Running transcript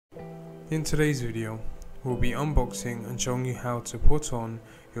In today's video, we'll be unboxing and showing you how to put on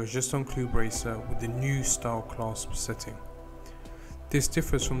your Juste Un Clou bracelet with the new style clasp setting. This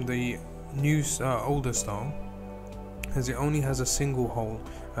differs from the new older style as it only has a single hole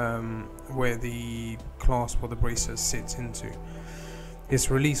where the clasp or the bracelet sits into. It's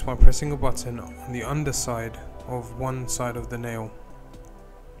released by pressing a button on the underside of one side of the nail.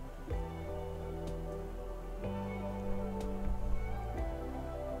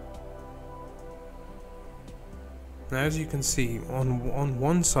 Now, as you can see, on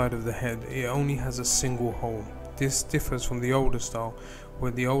one side of the head it only has a single hole. This differs from the older style,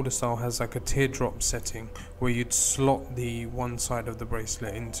 where the older style has like a teardrop setting where you'd slot the one side of the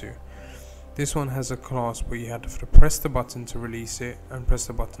bracelet into. This one has a clasp where you had to press the button to release it and press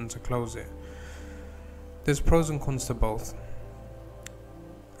the button to close it. There's pros and cons to both.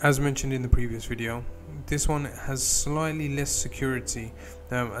 As mentioned in the previous video, this one has slightly less security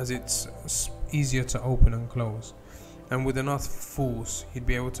as it's easier to open and close. And with enough force, you'd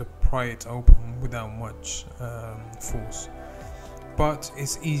be able to pry it open without much force. But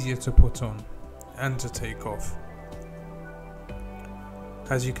it's easier to put on and to take off.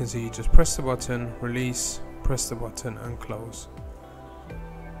 As you can see, you just press the button, release, press the button and close.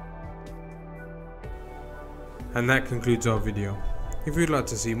 And that concludes our video. If you'd like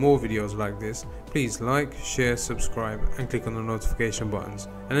to see more videos like this, please like, share, subscribe and click on the notification buttons.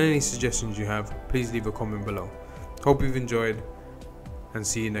 And any suggestions you have, please leave a comment below. Hope you've enjoyed and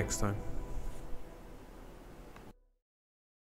see you next time.